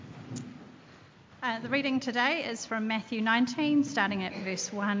The reading today is from Matthew 19, starting at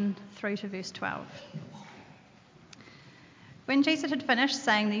verse 1 through to verse 12. When Jesus had finished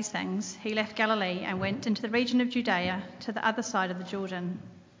saying these things, he left Galilee and went into the region of Judea to the other side of the Jordan.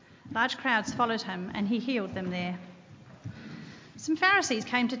 Large crowds followed him, and he healed them there. Some Pharisees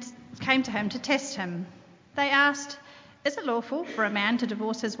came to him to test him. They asked, "Is it lawful for a man to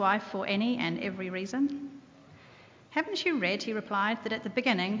divorce his wife for any and every reason?" "Haven't you read," he replied, "that at the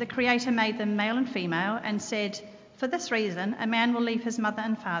beginning the Creator made them male and female and said, 'For this reason a man will leave his mother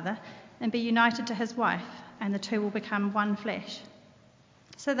and father and be united to his wife, and the two will become one flesh.'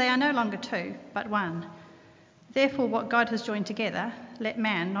 So they are no longer two, but one. Therefore what God has joined together, let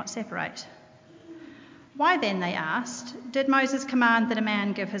man not separate." "Why then," they asked, "did Moses command that a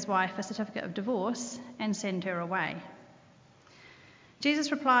man give his wife a certificate of divorce and send her away?"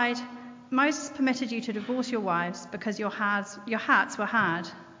 Jesus replied, "Moses permitted you to divorce your wives because your hearts were hard,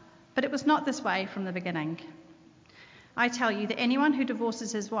 but it was not this way from the beginning. I tell you that anyone who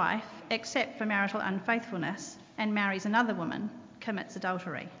divorces his wife, except for marital unfaithfulness, and marries another woman, commits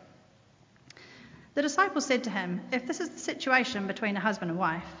adultery." The disciples said to him, "If this is the situation between a husband and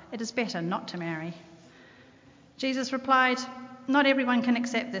wife, it is better not to marry." Jesus replied, "Not everyone can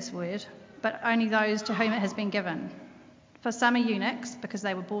accept this word, but only those to whom it has been given. For some are eunuchs because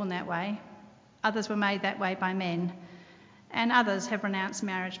they were born that way, others were made that way by men, and others have renounced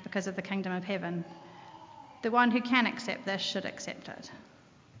marriage because of the kingdom of heaven. The one who can accept this should accept it."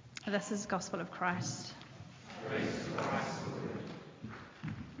 This is the gospel of Christ. Praise to Christ.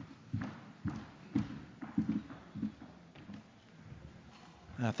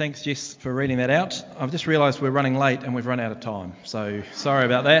 Thanks, Jess, for reading that out. I've just realised we're running late and we've run out of time, so sorry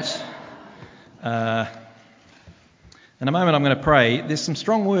about that. In a moment I'm going to pray. There's some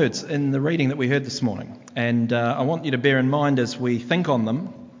strong words in the reading that we heard this morning, and I want you to bear in mind as we think on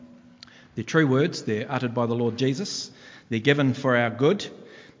them. They're true words, they're uttered by the Lord Jesus, they're given for our good,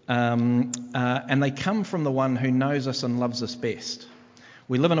 and they come from the one who knows us and loves us best.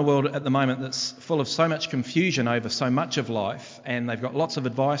 We live in a world at the moment that's full of so much confusion over so much of life, and they've got lots of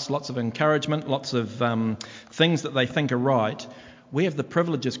advice, lots of encouragement, lots of things that they think are right. We have the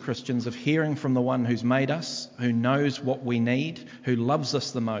privilege as Christians of hearing from the one who's made us, who knows what we need, who loves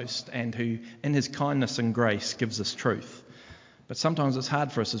us the most, and who, in his kindness and grace, gives us truth. But sometimes it's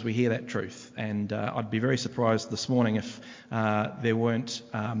hard for us as we hear that truth, and I'd be very surprised this morning if there weren't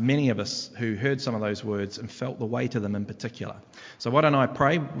many of us who heard some of those words and felt the weight of them in particular. So why don't I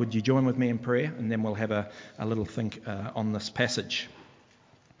pray? Would you join with me in prayer? And then we'll have a little think on this passage.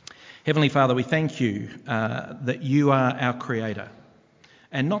 Heavenly Father, we thank you that you are our Creator.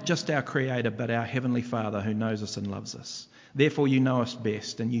 And not just our Creator, but our Heavenly Father who knows us and loves us. Therefore you know us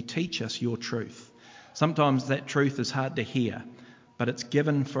best and you teach us your truth. Sometimes that truth is hard to hear, but it's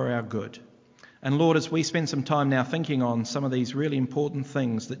given for our good. And Lord, as we spend some time now thinking on some of these really important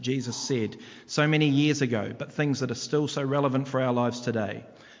things that Jesus said so many years ago, but things that are still so relevant for our lives today,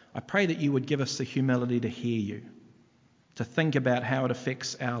 I pray that you would give us the humility to hear you, to think about how it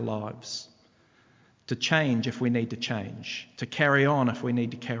affects our lives, to change if we need to change, to carry on if we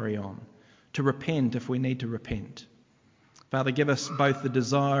need to carry on, to repent if we need to repent. Father, give us both the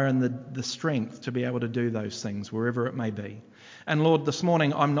desire and the strength to be able to do those things, wherever it may be. And Lord, this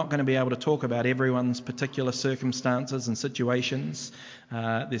morning I'm not going to be able to talk about everyone's particular circumstances and situations.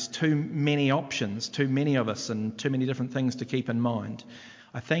 There's too many options, too many of us, and too many different things to keep in mind.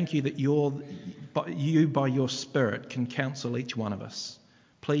 I thank you that you by your Spirit can counsel each one of us.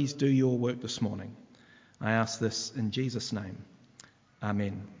 Please do your work this morning. I ask this in Jesus' name.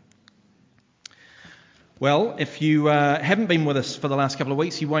 Amen. Well, if you haven't been with us for the last couple of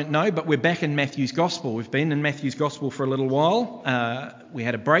weeks, you won't know, but we're back in Matthew's Gospel. We've been in Matthew's Gospel for a little while. We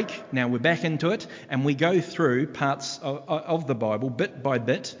had a break. Now we're back into it, and we go through parts of the Bible bit by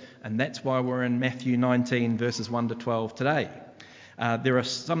bit, and that's why we're in Matthew 19, verses 1 to 12 today.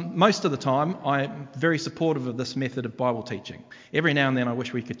 Most of the time, I'm very supportive of this method of Bible teaching. Every now and then I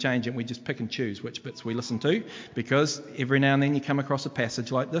wish we could change it and we just pick and choose which bits we listen to, because every now and then you come across a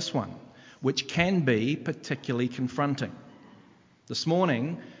passage like this one, which can be particularly confronting. This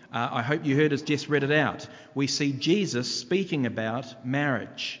morning, I hope you heard as Jess read it out, we see Jesus speaking about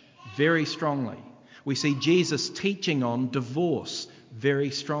marriage very strongly. We see Jesus teaching on divorce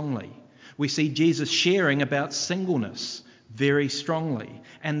very strongly. We see Jesus sharing about singleness very strongly.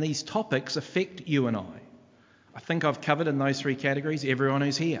 And these topics affect you and I think I've covered in those three categories everyone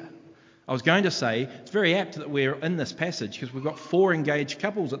who's here. I was going to say it's very apt that we're in this passage because we've got 4 engaged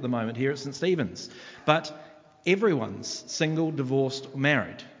couples at the moment here at St Stephen's. But everyone's single, divorced,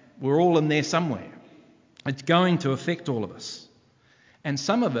 married. We're all in there somewhere. It's going to affect all of us. And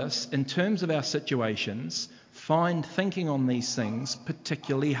some of us, in terms of our situations, find thinking on these things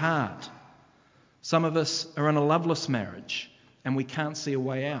particularly hard. Some of us are in a loveless marriage and we can't see a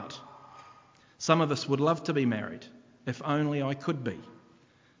way out. Some of us would love to be married, if only I could be.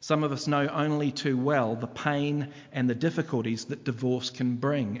 Some of us know only too well the pain and the difficulties that divorce can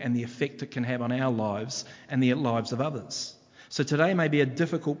bring and the effect it can have on our lives and the lives of others. So today may be a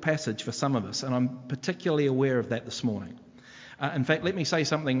difficult passage for some of us, and I'm particularly aware of that this morning. In fact, let me say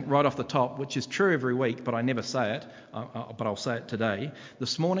something right off the top, which is true every week, but I never say it, but I'll say it today.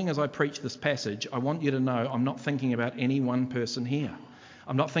 This morning as I preach this passage, I want you to know I'm not thinking about any one person here.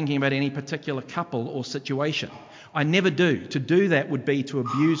 I'm not thinking about any particular couple or situation. I never do. To do that would be to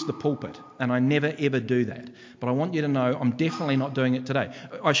abuse the pulpit, and I never ever do that. But I want you to know I'm definitely not doing it today.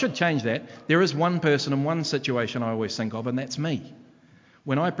 I should change that. There is one person and one situation I always think of, and that's me.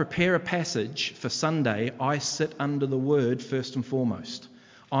 When I prepare a passage for Sunday, I sit under the Word first and foremost.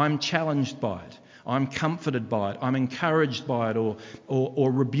 I'm challenged by it. I'm comforted by it. I'm encouraged by it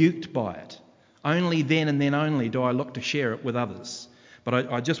or rebuked by it. Only then and then only do I look to share it with others.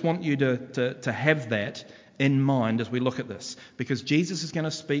 But I just want you to have that in mind as we look at this, because Jesus is going to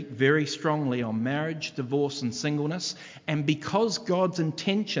speak very strongly on marriage, divorce and singleness, and because God's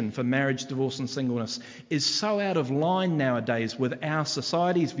intention for marriage, divorce and singleness is so out of line nowadays with our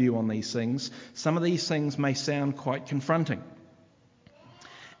society's view on these things, some of these things may sound quite confronting.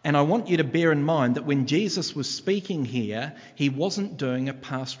 And I want you to bear in mind that when Jesus was speaking here, he wasn't doing a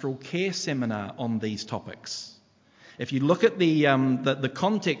pastoral care seminar on these topics. If you look at the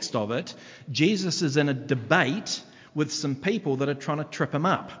context of it, Jesus is in a debate with some people that are trying to trip him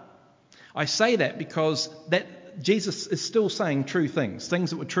up. I say that because that Jesus is still saying true things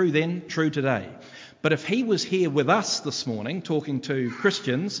that were true then, true today. But if he was here with us this morning talking to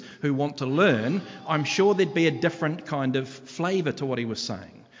Christians who want to learn, I'm sure there'd be a different kind of flavour to what he was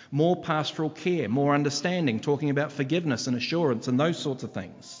saying. More pastoral care, more understanding, talking about forgiveness and assurance and those sorts of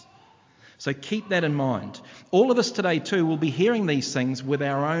things. So keep that in mind. All of us today too will be hearing these things with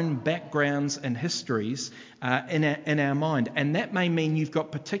our own backgrounds and histories in our mind. And that may mean you've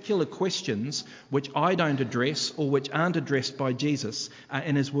got particular questions which I don't address or which aren't addressed by Jesus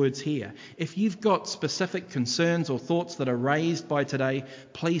in his words here. If you've got specific concerns or thoughts that are raised by today,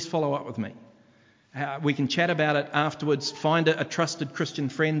 please follow up with me. We can chat about it afterwards. Find a trusted Christian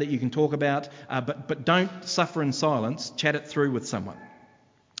friend that you can talk about, but don't suffer in silence. Chat it through with someone.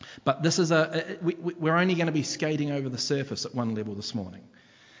 But this is we're only going to be skating over the surface at one level this morning.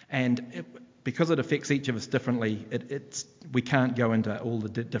 And because it affects each of us differently, we can't go into all the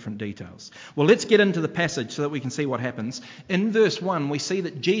different details. Well, let's get into the passage so that we can see what happens. In verse 1, we see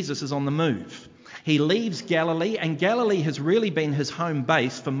that Jesus is on the move. He leaves Galilee, and Galilee has really been his home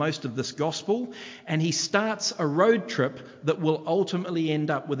base for most of this gospel, and he starts a road trip that will ultimately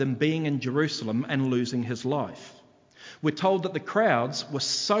end up with him being in Jerusalem and losing his life. We're told that the crowds were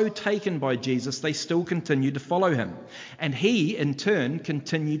so taken by Jesus, they still continued to follow him. And he, in turn,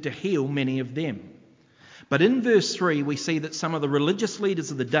 continued to heal many of them. But in verse 3, we see that some of the religious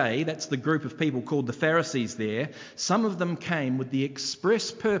leaders of the day, that's the group of people called the Pharisees there, some of them came with the express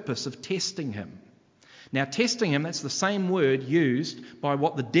purpose of testing him. Now, testing him, that's the same word used by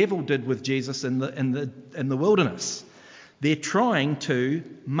what the devil did with Jesus in the wilderness. They're trying to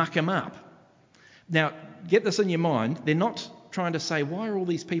muck him up. Now, get this in your mind. They're not trying to say, why are all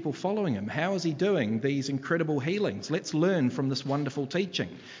these people following him? How is he doing these incredible healings? Let's learn from this wonderful teaching.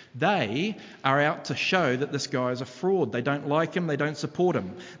 They are out to show that this guy is a fraud. They don't like him. They don't support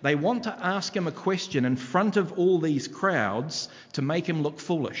him. They want to ask him a question in front of all these crowds to make him look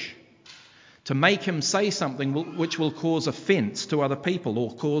foolish, to make him say something which will cause offence to other people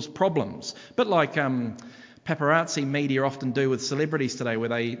or cause problems. But like paparazzi media often do with celebrities today, where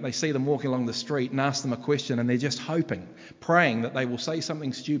they see them walking along the street and ask them a question and they're just hoping, praying that they will say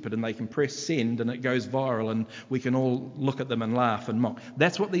something stupid and they can press send and it goes viral and we can all look at them and laugh and mock.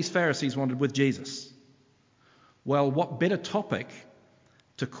 That's what these Pharisees wanted with Jesus. Well, what better topic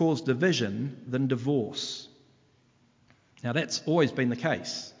to cause division than divorce? Now, that's always been the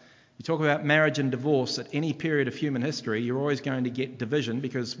case. You talk about marriage and divorce at any period of human history, you're always going to get division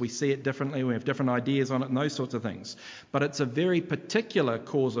because we see it differently, we have different ideas on it and those sorts of things. But it's a very particular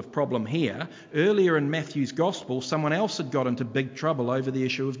cause of problem here. Earlier in Matthew's Gospel, someone else had got into big trouble over the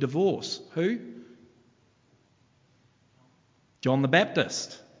issue of divorce. Who? John the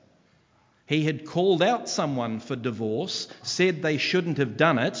Baptist. He had called out someone for divorce, said they shouldn't have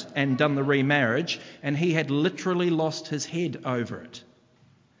done it and done the remarriage, and he had literally lost his head over it.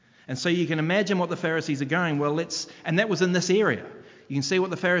 And so you can imagine what the Pharisees are going, and that was in this area. You can see what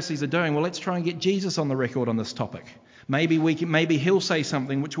the Pharisees are doing. Well, let's try and get Jesus on the record on this topic. Maybe he'll say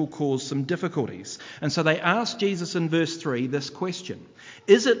something which will cause some difficulties. And so they ask Jesus in verse 3 this question: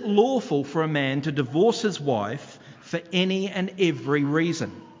 is it lawful for a man to divorce his wife for any and every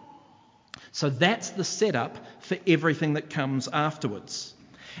reason? So that's the setup for everything that comes afterwards.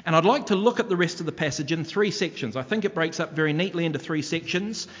 And I'd like to look at the rest of the passage in 3 sections. I think it breaks up very neatly into 3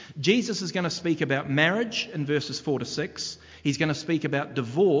 sections. Jesus is going to speak about marriage in verses 4 to 6. He's going to speak about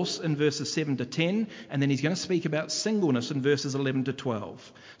divorce in verses 7 to 10. And then he's going to speak about singleness in verses 11 to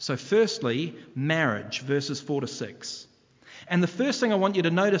 12. So firstly, marriage, verses 4 to 6. And the first thing I want you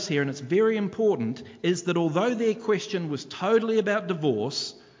to notice here, and it's very important, is that although their question was totally about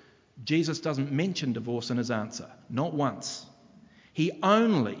divorce, Jesus doesn't mention divorce in his answer. Not once. He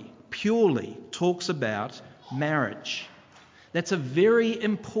only purely talks about marriage. That's a very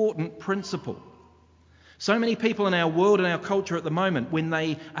important principle. So many people in our world and our culture at the moment, when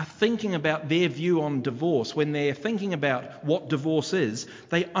they are thinking about their view on divorce, when they're thinking about what divorce is,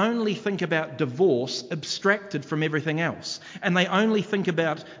 they only think about divorce abstracted from everything else. And they only think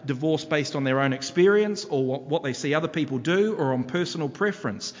about divorce based on their own experience or what they see other people do or on personal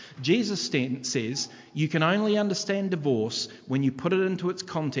preference. Jesus says you can only understand divorce when you put it into its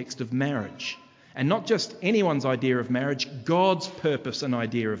context of marriage. And not just anyone's idea of marriage, God's purpose and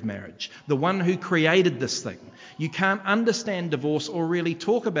idea of marriage. The one who created this thing. You can't understand divorce or really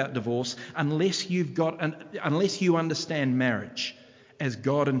talk about divorce unless you understand marriage as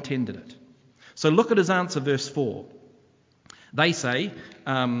God intended it. So look at his answer, verse 4. They say,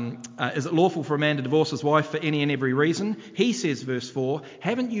 is it lawful for a man to divorce his wife for any and every reason? He says, verse 4,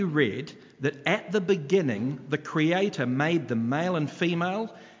 haven't you read that at the beginning the Creator made them male and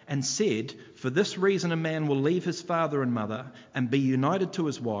female and said, for this reason a man will leave his father and mother and be united to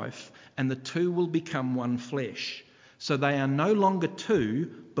his wife, and the two will become one flesh. So they are no longer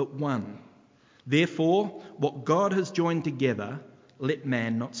two, but one. Therefore, what God has joined together, let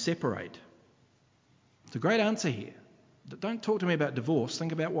man not separate. It's a great answer here. Don't talk to me about divorce.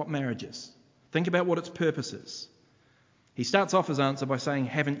 Think about what marriage is. Think about what its purpose is. He starts off his answer by saying,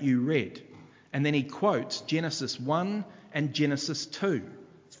 haven't you read? And then he quotes Genesis 1 and Genesis 2.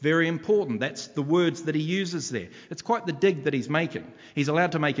 Very important. That's the words that he uses there. It's quite the dig that he's making. He's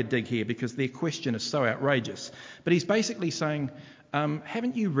allowed to make a dig here because their question is so outrageous. But he's basically saying,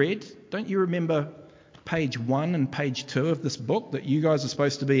 haven't you read? Don't you remember page 1 and page 2 of this book that you guys are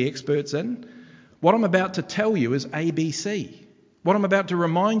supposed to be experts in? What I'm about to tell you is ABC. What I'm about to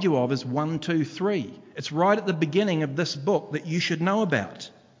remind you of is 1, 2, 3. It's right at the beginning of this book that you should know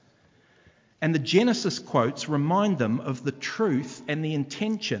about. And the Genesis quotes remind them of the truth and the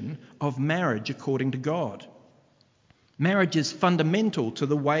intention of marriage according to God. Marriage is fundamental to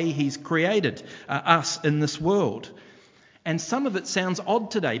the way he's created us in this world. And some of it sounds odd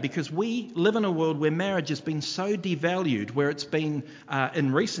today because we live in a world where marriage has been so devalued, where it's been,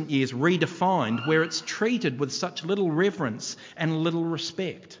 in recent years, redefined, where it's treated with such little reverence and little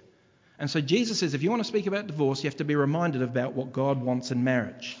respect. And so Jesus says, if you want to speak about divorce, you have to be reminded about what God wants in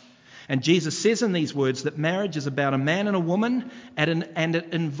marriage. And Jesus says in these words that marriage is about a man and a woman, and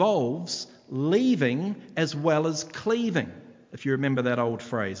it involves leaving as well as cleaving, if you remember that old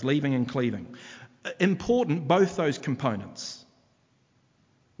phrase, leaving and cleaving. Important, both those components.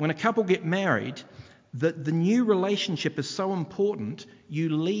 When a couple get married, the new relationship is so important, you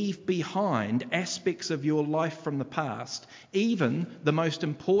leave behind aspects of your life from the past, even the most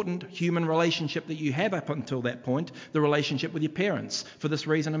important human relationship that you have up until that point, the relationship with your parents. For this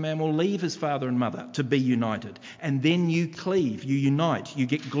reason, a man will leave his father and mother to be united. And then you cleave, you unite, you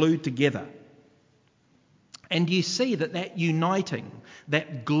get glued together. And you see that uniting,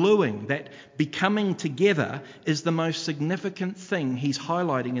 that gluing, that becoming together is the most significant thing he's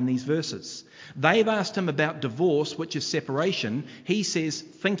highlighting in these verses. They've asked him about divorce, which is separation. He says,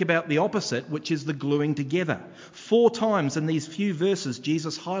 think about the opposite, which is the gluing together. 4 times in these few verses,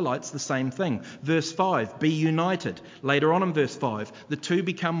 Jesus highlights the same thing. Verse 5, be united. Later on in verse 5, the two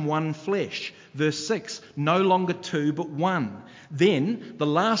become one flesh. Verse 6, no longer two but one. Then, the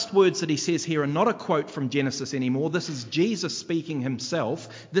last words that he says here are not a quote from Genesis anymore. This is Jesus speaking himself.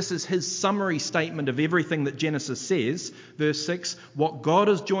 This is his summary statement of everything that Genesis says. Verse 6, what God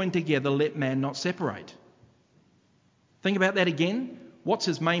has joined together, let man not separate. Think about that again. What's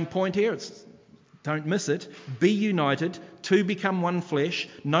his main point here? Don't miss it. Be united, two become one flesh,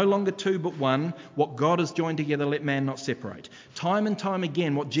 no longer two but one. What God has joined together, let man not separate. Time and time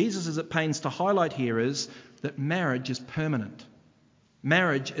again, what Jesus is at pains to highlight here is that marriage is permanent.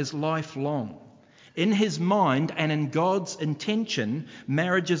 Marriage is lifelong. In his mind and in God's intention,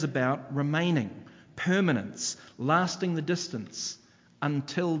 marriage is about remaining, permanence, lasting the distance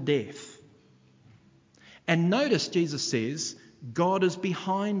until death. And notice Jesus says, God is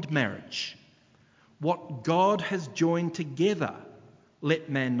behind marriage. What God has joined together, let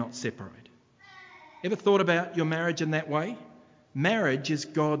man not separate. Ever thought about your marriage in that way? Marriage is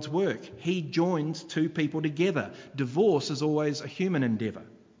God's work. He joins two people together. Divorce is always a human endeavour.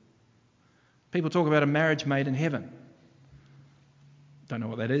 People talk about a marriage made in heaven. Don't know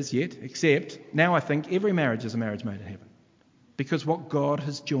what that is yet, except now I think every marriage is a marriage made in heaven. Because what God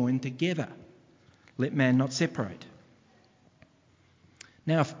has joined together, let man not separate.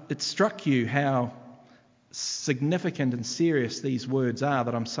 Now, if it struck you how significant and serious these words are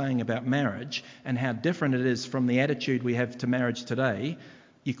that I'm saying about marriage and how different it is from the attitude we have to marriage today,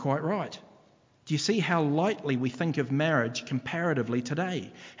 you're quite right. Do you see how lightly we think of marriage comparatively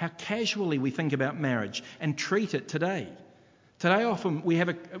today? How casually we think about marriage and treat it today? Today often we have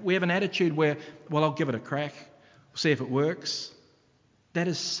an attitude where, well, I'll give it a crack, see if it works. That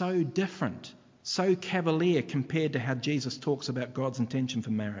is so different, so cavalier compared to how Jesus talks about God's intention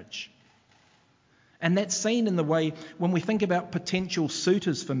for marriage. And that's seen in the way when we think about potential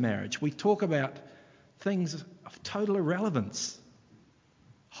suitors for marriage, we talk about things of total irrelevance.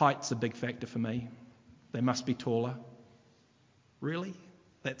 Height's a big factor for me. They must be taller. Really?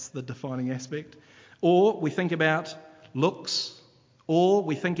 That's the defining aspect. Or we think about looks, or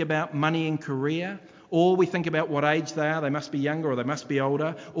we think about money and career, or we think about what age they are. They must be younger or they must be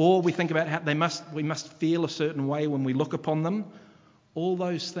older. Or we think about how we must feel a certain way when we look upon them. All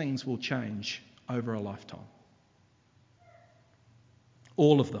those things will change over a lifetime.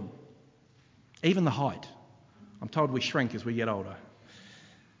 All of them. Even the height. I'm told we shrink as we get older.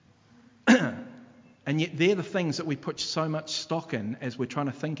 And yet they're the things that we put so much stock in as we're trying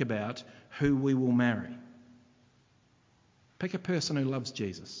to think about who we will marry. Pick a person who loves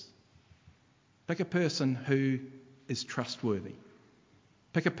Jesus. Pick a person who is trustworthy.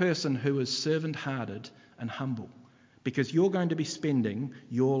 Pick a person who is servant-hearted and humble, because you're going to be spending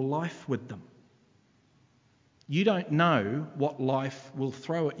your life with them. You don't know what life will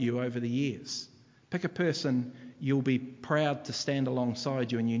throw at you over the years. Pick a person you'll be proud to stand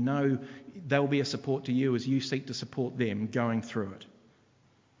alongside you, and you know they'll be a support to you as you seek to support them going through it.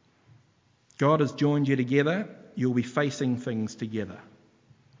 God has joined you together. You'll be facing things together.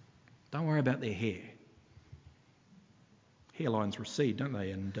 Don't worry about their hair. Hairlines recede, don't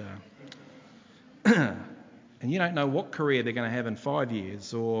they? And you don't know what career they're going to have in 5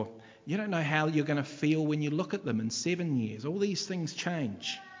 years, or you don't know how you're going to feel when you look at them in 7 years. All these things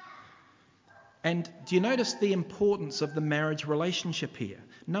change. And do you notice the importance of the marriage relationship here?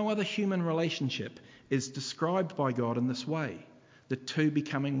 No other human relationship is described by God in this way. The two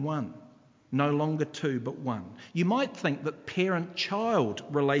becoming one. No longer two, but one. You might think that parent-child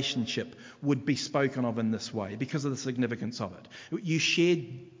relationship would be spoken of in this way because of the significance of it. You share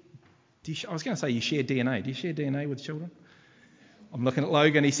DNA. Do you share DNA with children? I'm looking at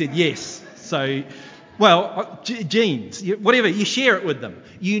Logan. He said yes. So, genes, whatever, you share it with them.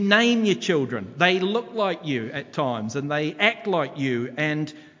 You name your children. They look like you at times and they act like you,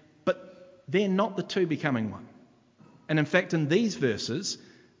 but they're not the two becoming one. And in fact, in these verses,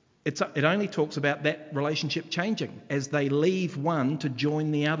 it only talks about that relationship changing as they leave one to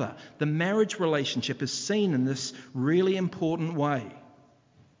join the other. The marriage relationship is seen in this really important way.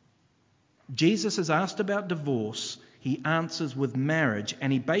 Jesus is asked about divorce. He answers with marriage,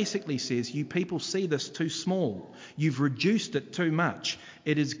 and he basically says, you people see this too small. You've reduced it too much.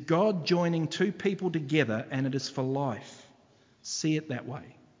 It is God joining two people together, and it is for life. See it that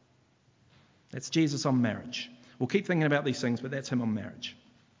way. That's Jesus on marriage. We'll keep thinking about these things, but that's him on marriage.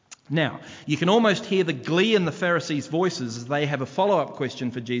 Now, you can almost hear the glee in the Pharisees' voices as they have a follow-up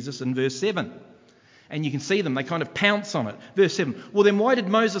question for Jesus in verse 7. And you can see them, they kind of pounce on it. Verse 7, well then why did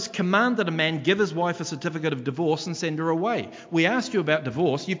Moses command that a man give his wife a certificate of divorce and send her away? We asked you about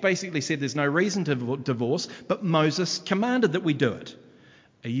divorce. You've basically said there's no reason to divorce, but Moses commanded that we do it.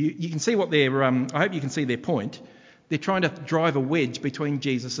 You can see what they're, I hope you can see their point. They're trying to drive a wedge between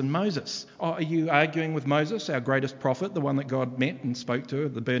Jesus and Moses. Oh, are you arguing with Moses, our greatest prophet, the one that God met and spoke to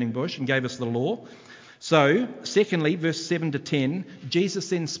at the burning bush and gave us the law? So, secondly, verse 7 to 10, Jesus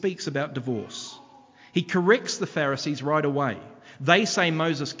then speaks about divorce. He corrects the Pharisees right away. They say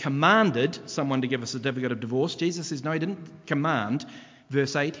Moses commanded someone to give a certificate of divorce. Jesus says, no, he didn't command.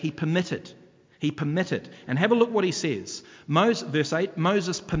 Verse 8, he permitted. He permitted. And have a look what he says. Verse 8,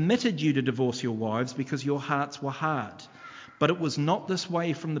 Moses permitted you to divorce your wives because your hearts were hard. But it was not this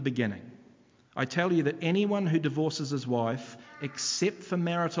way from the beginning. I tell you that anyone who divorces his wife, except for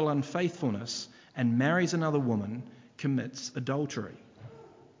marital unfaithfulness, and marries another woman, commits adultery.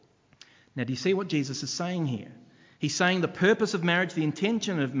 Now, do you see what Jesus is saying here? He's saying the purpose of marriage, the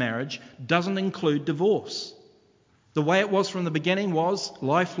intention of marriage, doesn't include divorce. The way it was from the beginning was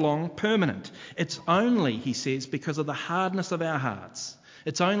lifelong, permanent. It's only, he says, because of the hardness of our hearts.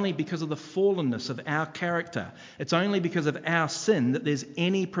 It's only because of the fallenness of our character. It's only because of our sin that there's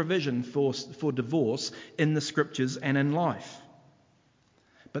any provision for divorce in the Scriptures and in life.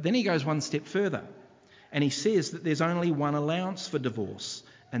 But then he goes one step further, and he says that there's only one allowance for divorce,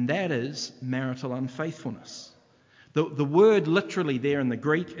 and that is marital unfaithfulness. The word literally there in the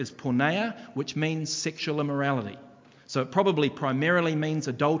Greek is porneia, which means sexual immorality. So it probably primarily means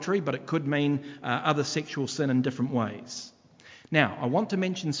adultery, but it could mean other sexual sin in different ways. Now, I want to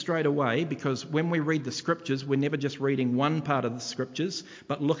mention straight away, because when we read the Scriptures, we're never just reading one part of the Scriptures,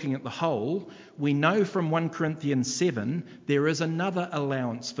 but looking at the whole. We know from 1 Corinthians 7 there is another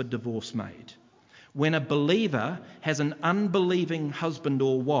allowance for divorce made. When a believer has an unbelieving husband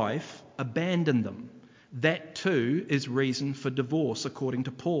or wife, abandon them. That too is reason for divorce, according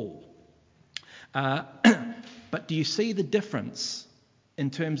to Paul. But do you see the difference in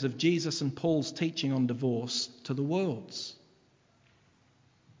terms of Jesus and Paul's teaching on divorce to the world's?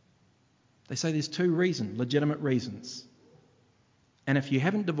 They say there's two reasons, legitimate reasons. And if you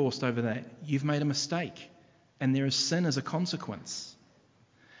haven't divorced over that, you've made a mistake, and there is sin as a consequence.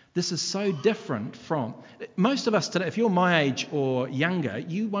 This is so different from... Most of us today, if you're my age or younger,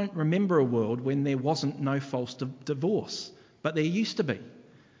 you won't remember a world when there wasn't no false divorce. But there used to be.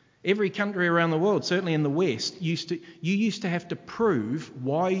 Every country around the world, certainly in the West, you used to have to prove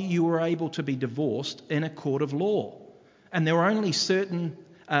why you were able to be divorced in a court of law. And there were only certain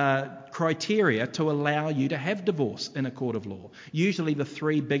criteria to allow you to have divorce in a court of law. Usually the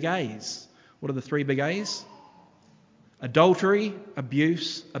 3 big A's. What are the 3 big A's? Adultery,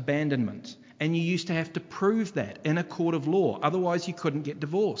 abuse, abandonment. And you used to have to prove that in a court of law. Otherwise you couldn't get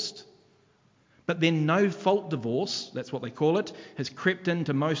divorced. But then no-fault divorce, that's what they call it, has crept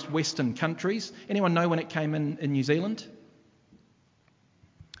into most Western countries. Anyone know when it came in New Zealand?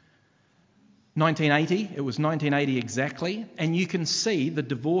 1980. It was 1980 exactly. And you can see the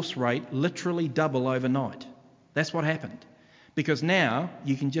divorce rate literally double overnight. That's what happened. Because now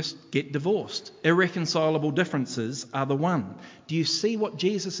you can just get divorced. Irreconcilable differences are the one. Do you see what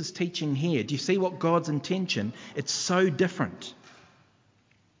Jesus is teaching here? Do you see what God's intention? It's so different.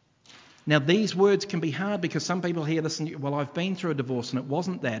 Now these words can be hard because some people hear this and, well, I've been through a divorce and it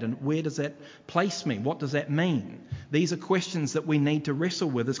wasn't that. And where does that place me? What does that mean? These are questions that we need to wrestle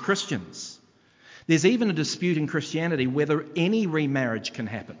with as Christians. There's even a dispute in Christianity whether any remarriage can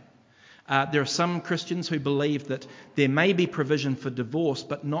happen. There are some Christians who believe that there may be provision for divorce,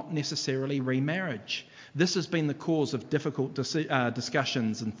 but not necessarily remarriage. This has been the cause of difficult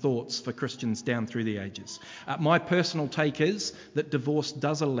discussions and thoughts for Christians down through the ages. My personal take is that divorce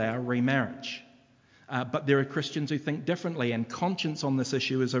does allow remarriage. But there are Christians who think differently, and conscience on this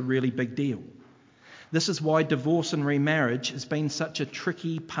issue is a really big deal. This is why divorce and remarriage has been such a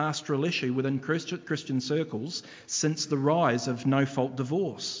tricky pastoral issue within Christian circles since the rise of no-fault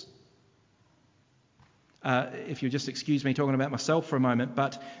divorce. If you'll just excuse me talking about myself for a moment,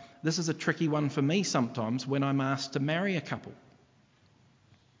 but this is a tricky one for me sometimes when I'm asked to marry a couple.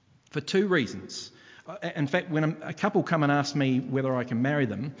 For 2 reasons. In fact, when a couple come and ask me whether I can marry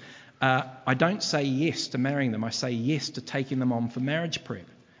them, I don't say yes to marrying them. I say yes to taking them on for marriage prep.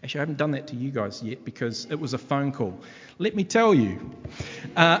 Actually, I haven't done that to you guys yet because it was a phone call. Let me tell you,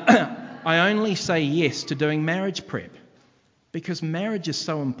 I only say yes to doing marriage prep. Because marriage is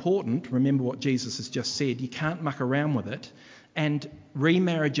so important, remember what Jesus has just said, you can't muck around with it. And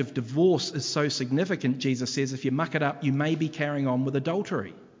remarriage of divorce is so significant, Jesus says, if you muck it up, you may be carrying on with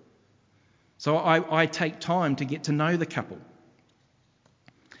adultery. So I take time to get to know the couple.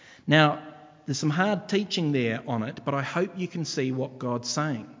 Now, there's some hard teaching there on it, but I hope you can see what God's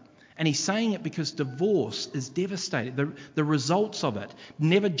saying. And he's saying it because divorce is devastating. The results of it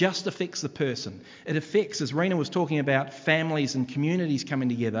never just affects the person. It affects, as Rena was talking about, families and communities coming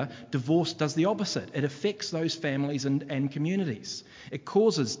together. Divorce does the opposite. It affects those families and communities. It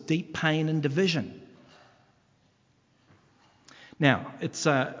causes deep pain and division. Now,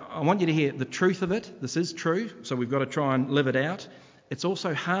 I want you to hear the truth of it. This is true, so we've got to try and live it out. It's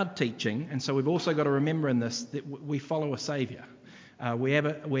also hard teaching, and so we've also got to remember in this that we follow a Saviour.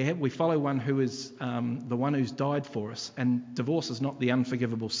 We follow one who is the one who's died for us, and divorce is not the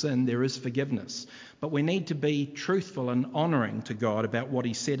unforgivable sin. There is forgiveness. But we need to be truthful and honouring to God about what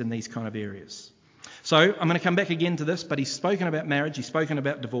he said in these kind of areas. So I'm going to come back again to this, but he's spoken about marriage, he's spoken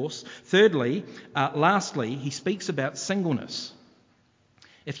about divorce. Thirdly, lastly, he speaks about singleness.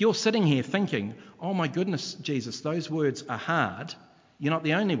 If you're sitting here thinking, oh my goodness, Jesus, those words are hard, you're not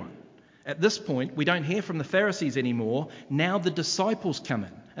the only one. At this point, we don't hear from the Pharisees anymore. Now the disciples come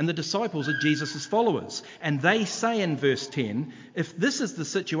in, and the disciples are Jesus' followers. And they say in verse 10, if this is the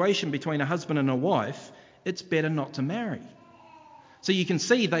situation between a husband and a wife, it's better not to marry. So you can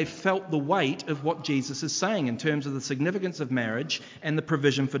see they've felt the weight of what Jesus is saying in terms of the significance of marriage and the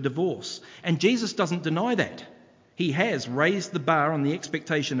provision for divorce. And Jesus doesn't deny that. He has raised the bar on the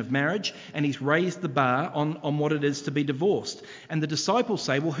expectation of marriage, and he's raised the bar on what it is to be divorced. And the disciples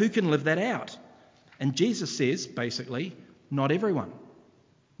say, well, who can live that out? And Jesus says, basically, not everyone.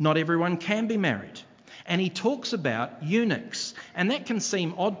 Not everyone can be married. And he talks about eunuchs. And that can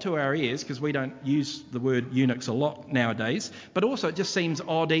seem odd to our ears because we don't use the word eunuchs a lot nowadays, but also it just seems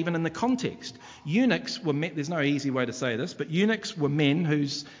odd even in the context. Eunuchs were men, there's no easy way to say this, but eunuchs were men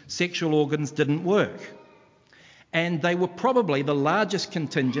whose sexual organs didn't work. And they were probably the largest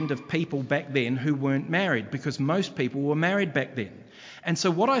contingent of people back then who weren't married, because most people were married back then. And so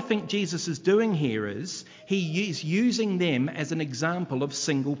what I think Jesus is doing here is he is using them as an example of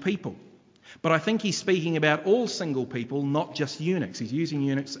single people. But I think he's speaking about all single people, not just eunuchs. He's using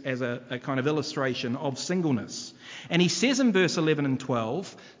eunuchs as a kind of illustration of singleness. And he says in verse 11 and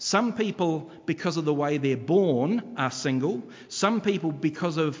 12, some people, because of the way they're born, are single. Some people,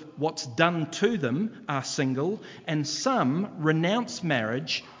 because of what's done to them, are single. And some renounce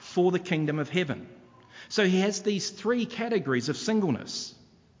marriage for the kingdom of heaven. So he has these three categories of singleness.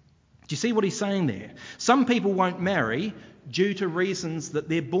 Do you see what he's saying there? Some people won't marry due to reasons that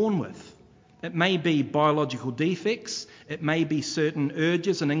they're born with. It may be biological defects, it may be certain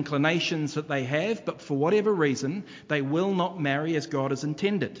urges and inclinations that they have, but for whatever reason, they will not marry as God has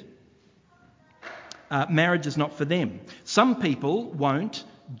intended. Marriage is not for them. Some people won't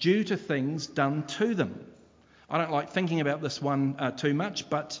due to things done to them. I don't like thinking about this one too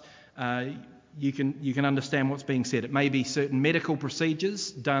much, but you can understand what's being said. It may be certain medical procedures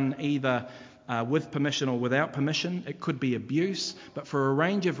done either with permission or without permission. It could be abuse, but for a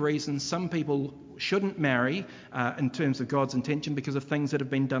range of reasons, some people shouldn't marry in terms of God's intention because of things that have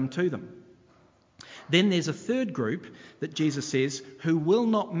been done to them. Then there's a third group that Jesus says who will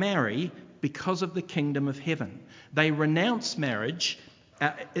not marry because of the kingdom of heaven. They renounce marriage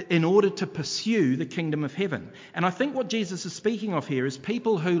in order to pursue the kingdom of heaven. And I think what Jesus is speaking of here is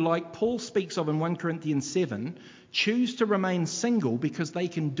people who, like Paul speaks of in 1 Corinthians 7, choose to remain single because they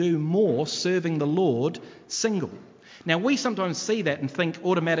can do more serving the Lord single. Now, we sometimes see that and think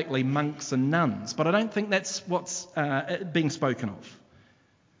automatically monks and nuns, but I don't think that's what's being spoken of.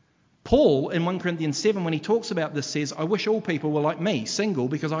 Paul, in 1 Corinthians 7, when he talks about this, says, I wish all people were like me, single,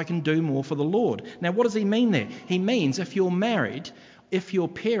 because I can do more for the Lord. Now, what does he mean there? He means if you're married, if you're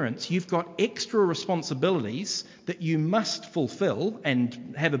parents, you've got extra responsibilities that you must fulfill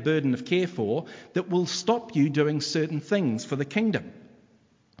and have a burden of care for that will stop you doing certain things for the kingdom.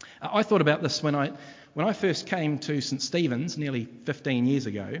 I thought about this when I first came to St. Stephen's nearly 15 years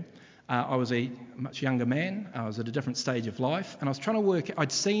ago. I was a much younger man. I was at a different stage of life, and I was trying to work.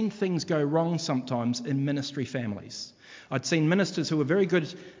 I'd seen things go wrong sometimes in ministry families. I'd seen ministers who were very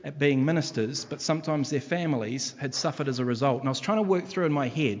good at being ministers, but sometimes their families had suffered as a result. And I was trying to work through in my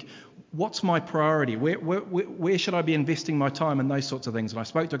head, what's my priority? Where should I be investing my time and those sorts of things? And I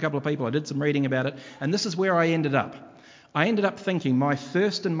spoke to a couple of people. I did some reading about it. And this is where I ended up. I ended up thinking my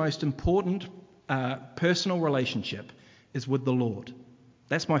first and most important personal relationship is with the Lord.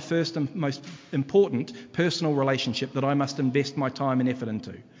 That's my first and most important personal relationship that I must invest my time and effort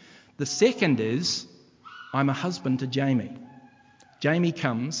into. The second is I'm a husband to Jamie. Jamie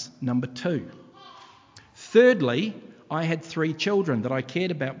comes number 2. Thirdly, I had 3 children that I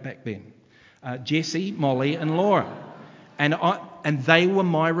cared about back then. Jessie, Molly and Laura. And they were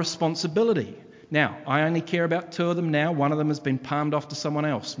my responsibility. Now, I only care about 2 of them now. One of them has been palmed off to someone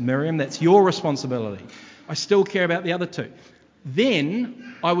else. Miriam, that's your responsibility. I still care about the other 2.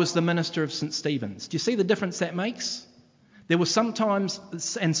 Then I was the minister of St. Stephen's. Do you see the difference that makes? There were some times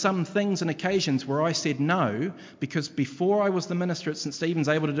and some things and occasions where I said no, because before I was the minister at St. Stephen's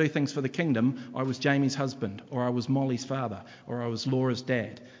able to do things for the kingdom, I was Jamie's husband, or I was Molly's father, or I was Laura's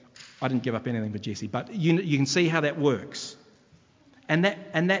dad. I didn't give up anything for Jessie, but you can see how that works. And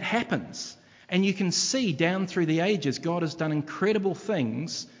that happens. And you can see down through the ages, God has done incredible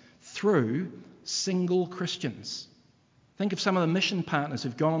things through single Christians. Think of some of the mission partners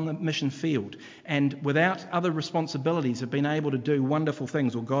who've gone on the mission field and without other responsibilities have been able to do wonderful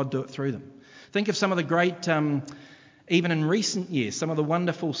things, or God do it through them. Think of some of the great, even in recent years, some of the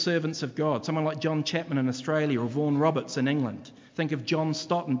wonderful servants of God, someone like John Chapman in Australia or Vaughan Roberts in England. Think of John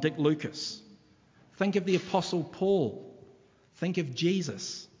Stott and Dick Lucas. Think of the Apostle Paul. Think of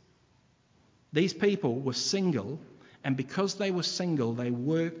Jesus. These people were single And because they were single, they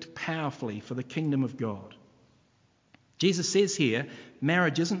worked powerfully for the kingdom of God. Jesus says here,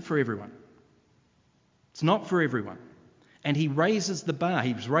 marriage isn't for everyone. It's not for everyone. And he raises the bar.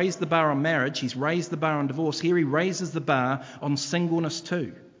 He's raised the bar on marriage. He's raised the bar on divorce. Here he raises the bar on singleness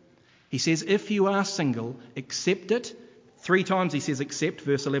too. He says, if you are single, accept it. 3 times he says accept,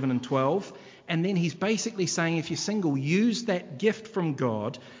 verse 11 and 12. And then he's basically saying, if you're single, use that gift from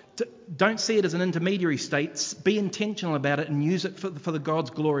God. Don't see it as an intermediary state. Be intentional about it and use it for the God's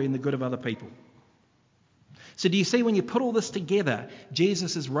glory and the good of other people. So do you see, when you put all this together,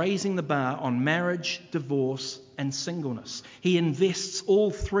 Jesus is raising the bar on marriage, divorce, and singleness. He invests all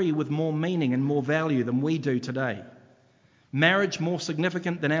 3 with more meaning and more value than we do today. Marriage more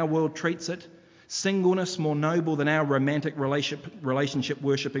significant than our world treats it. Singleness more noble than our romantic relationship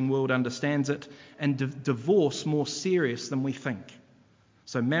worshipping world understands it. And divorce more serious than we think.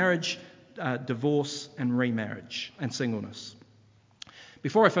 So marriage, divorce, and remarriage, and singleness.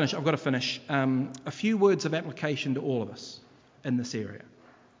 Before I finish, I've got to finish. A few words of application to all of us in this area.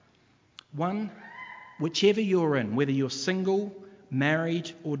 1, whichever you're in, whether you're single, married,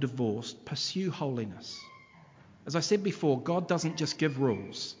 or divorced, pursue holiness. As I said before, God doesn't just give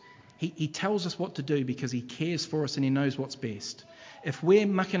rules. He tells us what to do because he cares for us and he knows what's best. If we're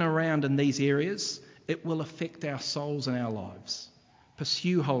mucking around in these areas, it will affect our souls and our lives.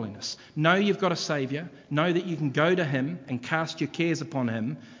 Pursue holiness. Know you've got a Saviour. Know that you can go to him and cast your cares upon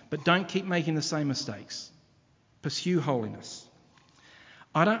him, but don't keep making the same mistakes. Pursue holiness.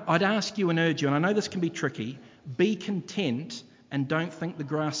 I'd ask you and urge you, and I know this can be tricky, be content and don't think the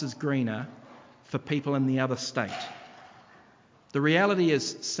grass is greener for people in the other state. The reality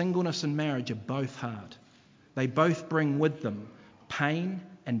is singleness and marriage are both hard. They both bring with them pain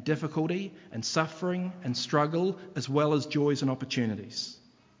and difficulty and suffering and struggle, as well as joys and opportunities.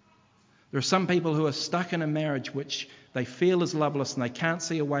 There are some people who are stuck in a marriage which they feel is loveless and they can't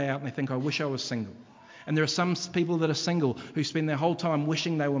see a way out and they think, I wish I was single. And there are some people that are single who spend their whole time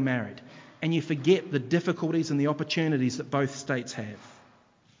wishing they were married. And you forget the difficulties and the opportunities that both states have.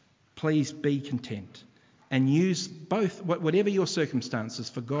 Please be content and use both, whatever your circumstances,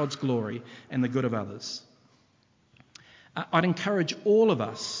 for God's glory and the good of others. I'd encourage all of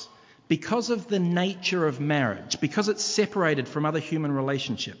us, because of the nature of marriage, because it's separated from other human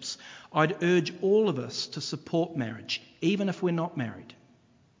relationships, I'd urge all of us to support marriage, even if we're not married.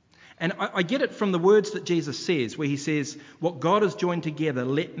 And I get it from the words that Jesus says, where he says, what God has joined together,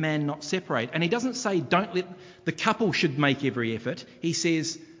 let man not separate. And he doesn't say the couple should make every effort. He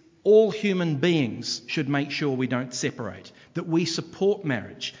says all human beings should make sure we don't separate, that we support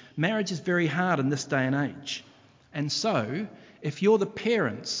marriage. Marriage is very hard in this day and age. And so, if you're the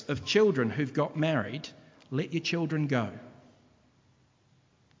parents of children who've got married, let your children go.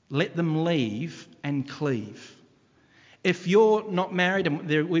 Let them leave and cleave. If you're not married,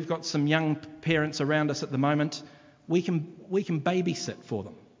 and we've got some young parents around us at the moment, we can babysit for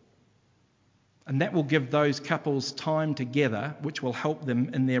them. And that will give those couples time together, which will help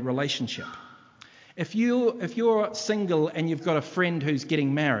them in their relationship. If you're single and you've got a friend who's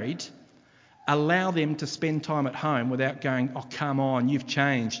getting married, allow them to spend time at home without going, oh, come on, you've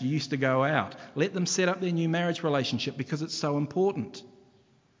changed, you used to go out. Let them set up their new marriage relationship because it's so important.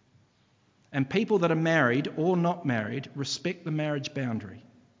 And people that are married or not married, respect the marriage boundary.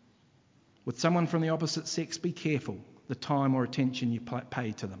 With someone from the opposite sex, be careful the time or attention you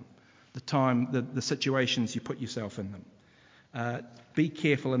pay to them, the time, the situations you put yourself in them. Be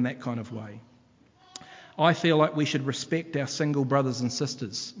careful in that kind of way. I feel like we should respect our single brothers and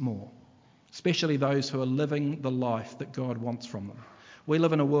sisters more, especially those who are living the life that God wants from them. We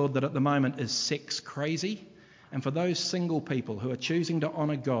live in a world that at the moment is sex crazy, and for those single people who are choosing to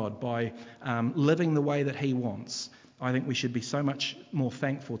honour God by living the way that he wants, I think we should be so much more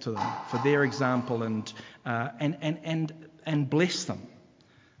thankful to them for their example and bless them.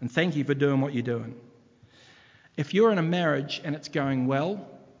 And thank you for doing what you're doing. If you're in a marriage and it's going well,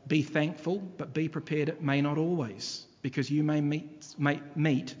 be thankful, but be prepared it may not always, because you may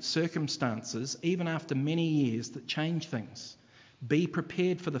meet circumstances, even after many years, that change things. Be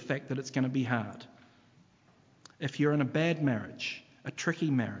prepared for the fact that it's going to be hard. If you're in a bad marriage, a tricky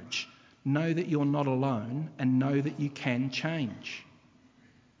marriage, know that you're not alone and know that you can change.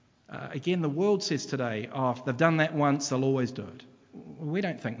 Again, the world says today, oh, if they've done that once, they'll always do it. We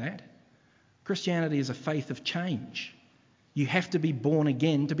don't think that. Christianity is a faith of change. You have to be born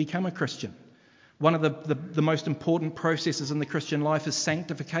again to become a Christian. One of the most important processes in the Christian life is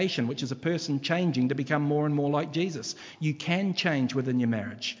sanctification, which is a person changing to become more and more like Jesus. You can change within your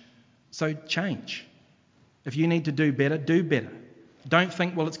marriage. So change. If you need to do better, do better. Don't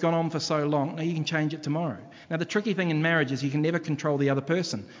think, well, it's gone on for so long. No, you can change it tomorrow. Now, the tricky thing in marriage is you can never control the other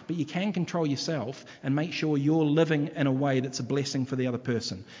person, but you can control yourself and make sure you're living in a way that's a blessing for the other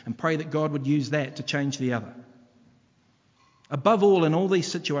person, and pray that God would use that to change the other. Above all, in all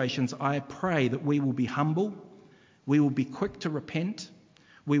these situations, I pray that we will be humble, we will be quick to repent,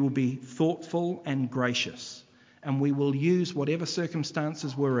 we will be thoughtful and gracious, and we will use whatever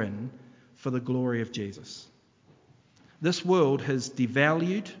circumstances we're in for the glory of Jesus. This world has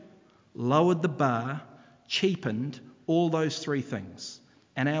devalued, lowered the bar, cheapened all those three things.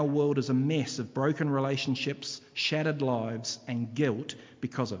 And our world is a mess of broken relationships, shattered lives, and guilt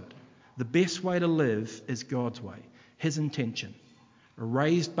because of it. The best way to live is God's way, His intention. A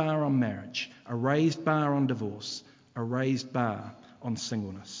raised bar on marriage, a raised bar on divorce, a raised bar on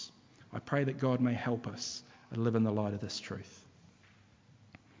singleness. I pray that God may help us live in the light of this truth.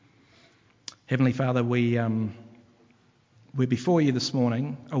 Heavenly Father, we're before you this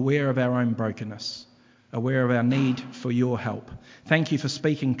morning, aware of our own brokenness, aware of our need for your help. Thank you for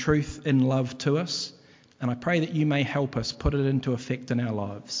speaking truth in love to us, and I pray that you may help us put it into effect in our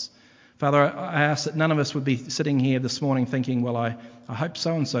lives. Father, I ask that none of us would be sitting here this morning thinking, well, I hope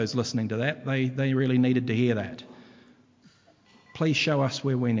so-and-so's listening to that. They really needed to hear that. Please show us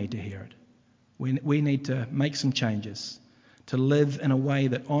where we need to hear it. We need to make some changes, to live in a way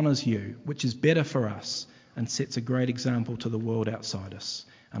that honours you, which is better for us, and sets a great example to the world outside us.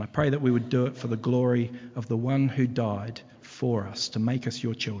 And I pray that we would do it for the glory of the one who died for us to make us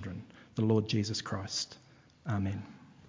your children, the Lord Jesus Christ. Amen.